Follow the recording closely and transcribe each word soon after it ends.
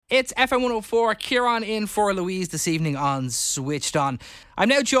It's FM 104, Kieran in for Louise this evening on Switched On. I'm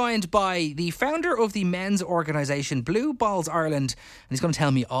now joined by the founder of the men's organisation Blue Balls Ireland, and he's going to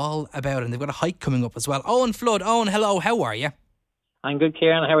tell me all about it. And they've got a hike coming up as well. Owen Flood. Owen, hello, how are you? I'm good,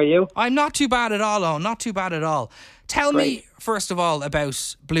 Kieran. How are you? I'm not too bad at all, Owen, not too bad at all. Tell me, first of all,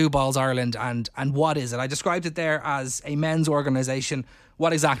 about Blue Balls Ireland and what is it? I described it there as a men's organisation.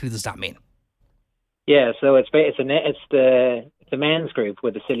 What exactly does that mean? Yeah, so it's the men's group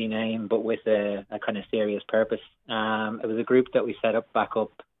with a silly name, but with a kind of serious purpose. It was a group that we set up,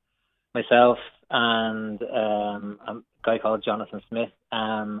 myself and a guy called Jonathan Smith.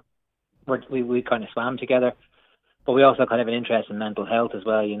 We kind of swam together, but we also kind of have an interest in mental health as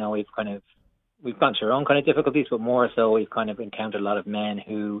well. You know, we've gone through our own kind of difficulties, but more so we've kind of encountered a lot of men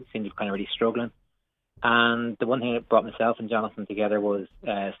who seem to be kind of really struggling. And the one thing that brought myself and Jonathan together was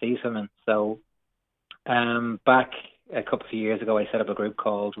sea swimming. So back a couple of years ago, I set up a group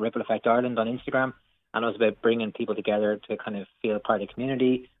called Ripple Effect Ireland on Instagram, and it was about bringing people together to kind of feel part of the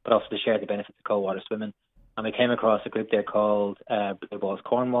community, but also to share the benefits of cold water swimming. And we came across a group there called Blue Balls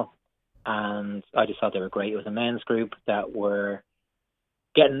Cornwall, and I just thought they were great. It was a men's group that were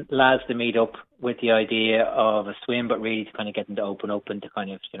getting lads to meet up with the idea of a swim, but really to kind of get them to open up and to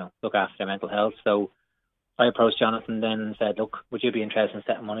kind of, you know, look after their mental health. So I approached Jonathan then and said, look, would you be interested in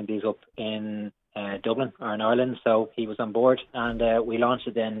setting one of these up in Dublin or in Ireland? So he was on board, and we launched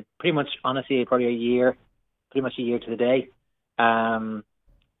it then pretty much, honestly, probably a year to the day. And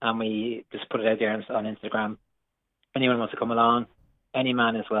we just put it out there on Instagram. Anyone wants to come along, any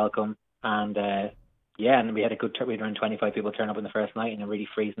man is welcome. And and we had a good trip. We had around 25 people turn up on the first night in a really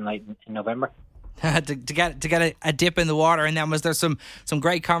freezing night in November. to get a dip in the water, and then was there some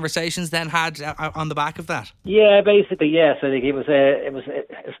great conversations then had on the back of that? Yeah, basically, yeah. So it was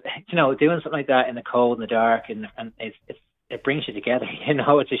you know, doing something like that in the cold and the dark, and it brings you together. You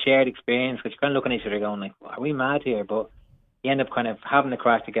know, it's a shared experience, because you're kind of looking at each other going like, are we mad here? But you end up kind of having the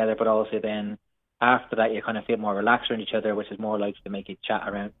crack together, but also then after that you kind of feel more relaxed around each other, which is more likely to make you chat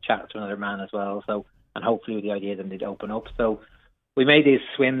to another man as well. So, and hopefully with the idea then they'd open up. So we made these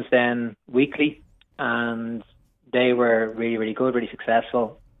swims then weekly, and they were really, really good, really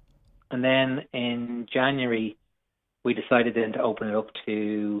successful. And then in January, we decided then to open it up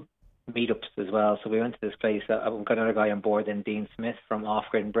to meetups as well. So we went to this place. We've got another guy on board then, Dean Smith from Off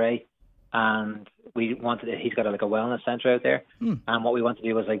Grid and Bray. And he's got a wellness centre out there. And what we wanted to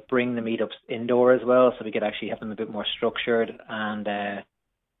do was like bring the meetups indoor as well, so we could actually have them a bit more structured and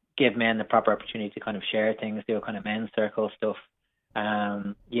give men the proper opportunity to kind of share things, do a kind of men's circle stuff.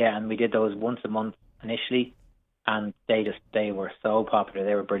 And we did those once a month initially, and they were so popular.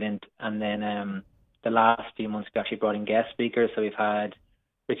 They were brilliant. And then the last few months we actually brought in guest speakers. So we've had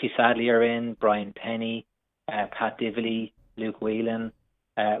Richie Sadlier in, Brian Penny, Pat Dively, Luke Whelan.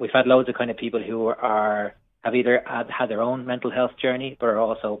 We've had loads of kind of people who have either had their own mental health journey, but are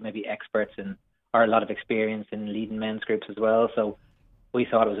also maybe experts or a lot of experience in leading men's groups as well. So we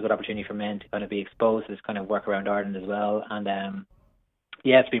thought it was a good opportunity for men to kind of be exposed to this kind of work around Ireland as well. And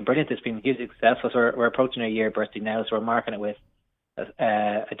it's been brilliant. It's been hugely successful. So we're approaching our year birthday now, so we're marking it with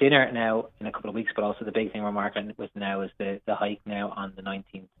a dinner now in a couple of weeks, but also the big thing we're marking it with now is the hike now on the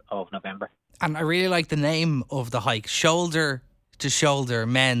 19th of November. And I really like the name of the hike, Shoulder to Shoulder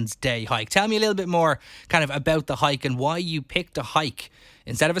Men's Day Hike. Tell me a little bit more kind of about the hike and why you picked a hike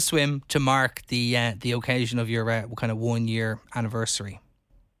instead of a swim to mark the occasion of your kind of 1 year anniversary.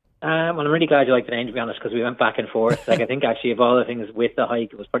 Well, I'm really glad you liked the name, to be honest, because we went back and forth. Like, I think actually of all the things with the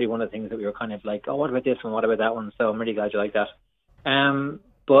hike, it was probably one of the things that we were kind of like, oh, what about this one? What about that one? So I'm really glad you liked that.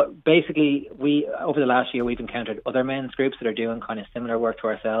 But basically, over the last year, we've encountered other men's groups that are doing kind of similar work to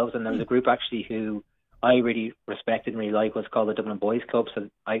ourselves. And there was a group actually who I really respected and really liked, was called the Dublin Boys Club. So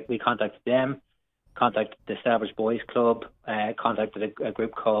we contacted them, contacted the Established Boys Club, contacted a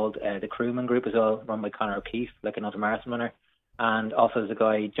group called the Crewman Group as well, run by Conor O'Keefe, like an ultramarathon runner. And also there's a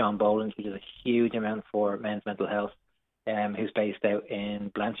guy, John Boland, who does a huge amount for men's mental health, who's based out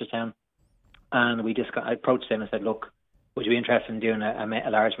in Blanchardstown. And I approached them and said, look, would you be interested in doing a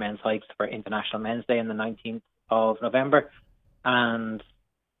large men's hike for International Men's Day on the 19th of November? And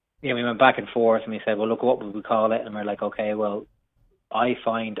we went back and forth, and we said, well, look, what would we call it? And we're like, okay, well, I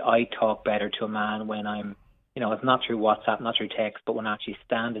find I talk better to a man when I'm, it's not through WhatsApp, not through text, but when I actually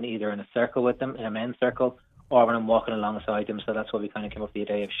standing either in a circle with them, in a men's circle, or when I'm walking alongside them. So that's why we kind of came up with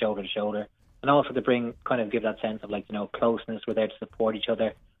the idea of shoulder to shoulder. And also to give that sense of closeness. We're there to support each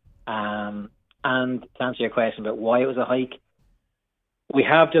other. And to answer your question about why it was a hike, we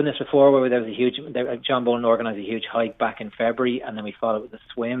have done this before where John Boland organised a huge hike back in February, and then we followed with a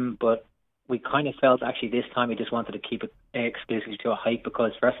swim. But we kind of felt actually this time we just wanted to keep it exclusively to a hike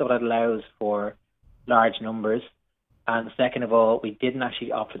because first of all it allows for large numbers, and second of all we didn't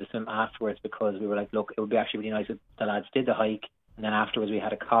actually opt for the swim afterwards because we were like, look, it would be actually really nice if the lads did the hike and then afterwards we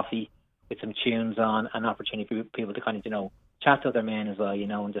had a coffee with some tunes on, an opportunity for people to kind of, chat to other men as well,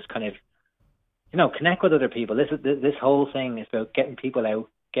 and just kind of, connect with other people. This whole thing is about getting people out,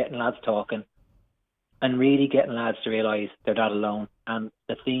 getting lads talking, and really getting lads to realise they're not alone. And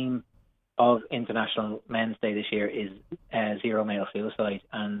the theme of International Men's Day this year is zero male suicide,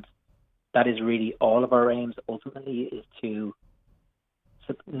 and that is really all of our aims ultimately, is to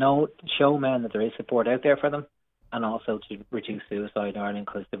show men that there is support out there for them, and also to reduce suicide in Ireland,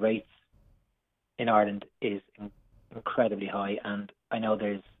 because the rates in Ireland is incredibly high. And I know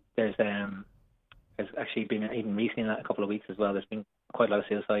there's actually been, even recently in a couple of weeks as well, there's been quite a lot of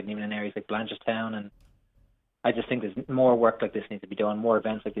suicide, even in areas like Blanchardstown. And I just think there's more work like this needs to be done, more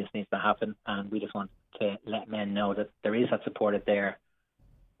events like this needs to happen, and we just want to let men know that there is that support out there,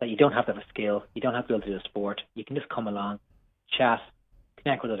 that you don't have to have a skill, you don't have to be able to do a sport, you can just come along, chat,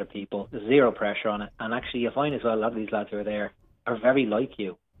 connect with other people, there's zero pressure on it. And actually you find as well, a lot of these lads who are there are very like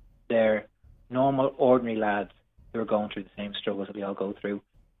you. They're normal, ordinary lads who are going through the same struggles that we all go through,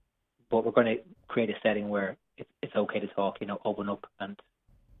 but we're going to create a setting where it's okay to talk, open up and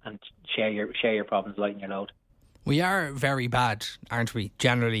share your problems, lighten your load. We are very bad, aren't we,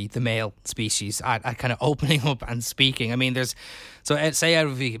 generally, the male species, at kind of opening up and speaking. I mean,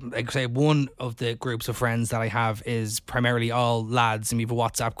 say one of the groups of friends that I have is primarily all lads, and we have a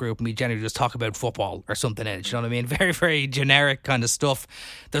WhatsApp group, and we generally just talk about football or something in it, you know what I mean? Very, very generic kind of stuff.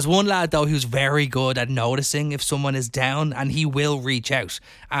 There's one lad, though, who's very good at noticing if someone is down, and he will reach out.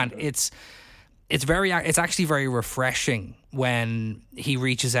 And it's actually very refreshing when he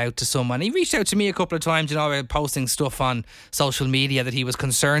reaches out to someone. He reached out to me a couple of times, about posting stuff on social media that he was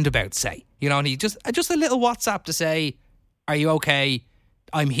concerned about, say, and he just a little WhatsApp to say, are you okay?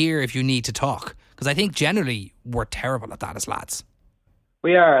 I'm here if you need to talk. Because I think generally we're terrible at that as lads.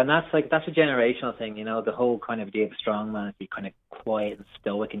 We are, and that's a generational thing, the whole kind of idea of a strong man is to be kind of quiet and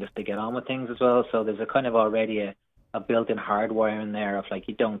stoic and just to get on with things as well. So there's a kind of already a built-in hardwire in there of like,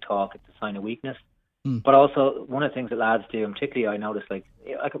 you don't talk, it's a sign of weakness. But also, one of the things that lads do, and particularly I notice,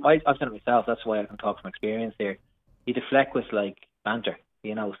 I've done it myself, that's why I can talk from experience here, you deflect with banter,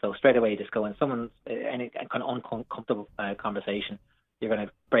 so straight away you just go in someone's any kind of uncomfortable conversation, you're going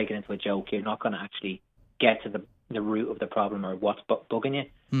to break it into a joke, you're not going to actually get to the root of the problem or what's bugging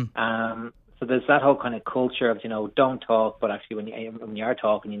you. So there's that whole kind of culture of, don't talk, but actually when you are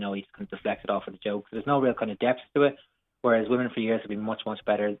talking, you can deflect it off with a joke. So there's no real kind of depth to it, whereas women for years have been much, much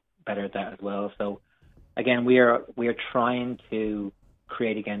better at that as well. So again, we are trying to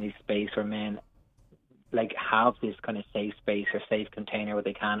create again this space where men have this kind of safe space or safe container where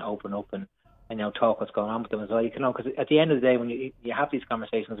they can open up and talk what's going on with them as well. Because at the end of the day, when you have these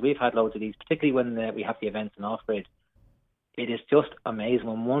conversations, we've had loads of these, particularly when we have the events in off-grid. It is just amazing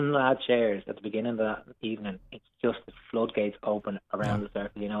when one lad shares at the beginning of that evening. It's just the floodgates open around the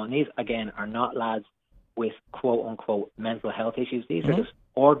circle, And these again are not lads with quote unquote mental health issues. These are just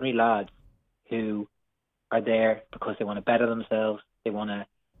ordinary lads who are there because they want to better themselves, they want to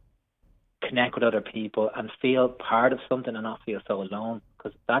connect with other people and feel part of something and not feel so alone,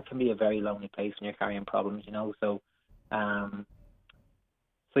 because that can be a very lonely place when you're carrying problems,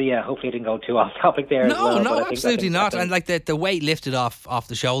 So yeah, hopefully I didn't go too off topic there. No, as well, no, absolutely not. And the weight lifted off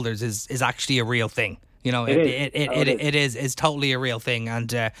the shoulders is actually a real thing. It is totally a real thing,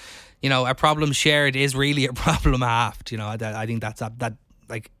 and a problem shared is really a problem halved. I think that's that.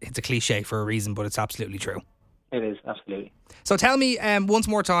 It's a cliche for a reason, but it's absolutely true. It is, absolutely. So tell me one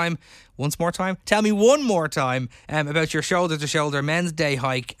more time. Tell me one more time about your Shoulder to Shoulder Men's Day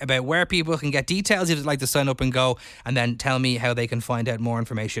hike, about where people can get details if they'd like to sign up and go, and then tell me how they can find out more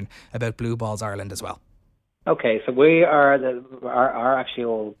information about Blue Balls Ireland as well. Okay, so we are our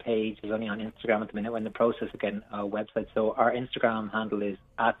actual page is only on Instagram at the minute. We're in the process of getting a website, so our Instagram handle is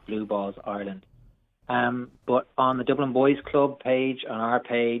 @BlueBallsIreland. But on the Dublin Boys Club page, on our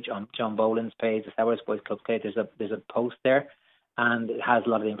page, on John Boland's page, the Sours Boys Club page, there's a post there, and it has a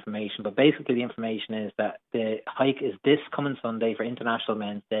lot of information. But basically, the information is that the hike is this coming Sunday for International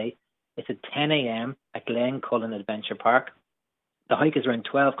Men's Day. It's at 10 a.m. at Glencullen Adventure Park. The hike is around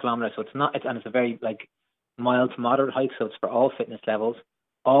 12 kilometres, so it's a very mild to moderate hike, so it's for all fitness levels.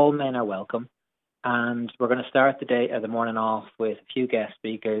 All men are welcome, and we're going to start the morning off with a few guest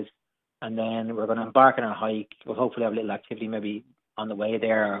speakers. And then we're going to embark on our hike. We'll hopefully have a little activity maybe on the way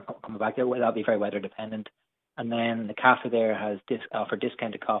there or coming back there. That'll be very weather dependent. And then the cafe there has offer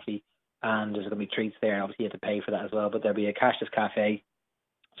discounted coffee, and there's going to be treats there. Obviously, you have to pay for that as well. But there'll be a cashless cafe,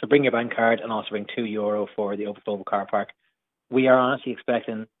 So bring your bank card and also bring €2 for the overflow car park. We are honestly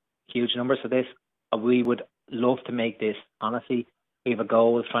expecting huge numbers for this. We would love to make this, honestly, we have a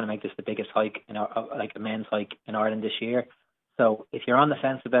goal of trying to make this the biggest hike in our, like a men's hike in Ireland this year. So if you're on the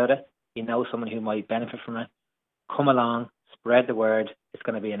fence about it, you know someone who might benefit from it, come along, spread the word. It's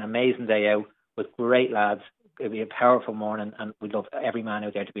going to be an amazing day out with great lads. It'll be a powerful morning, and we'd love every man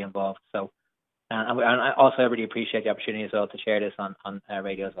out there to be involved. So, and I also really appreciate the opportunity as well to share this on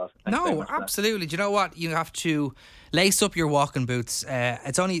radio as well. So no, absolutely. Do you know what? You have to lace up your walking boots.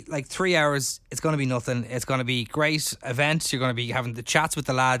 It's only like 3 hours. It's going to be nothing. It's going to be great events. You're going to be having the chats with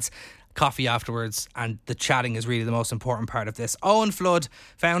the lads, coffee afterwards, and the chatting is really the most important part of this. Eoin Flood,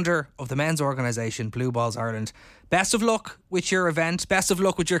 founder of the men's organisation Blue Balls Ireland. Best of luck with your event. Best of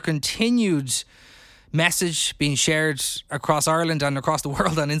luck with your continued message being shared across Ireland and across the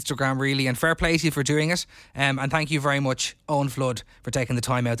world on Instagram, really, and fair play to you for doing it. And thank you very much, Eoin Flood, for taking the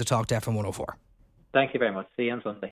time out to talk to FM 104. Thank you very much. See you on Sunday.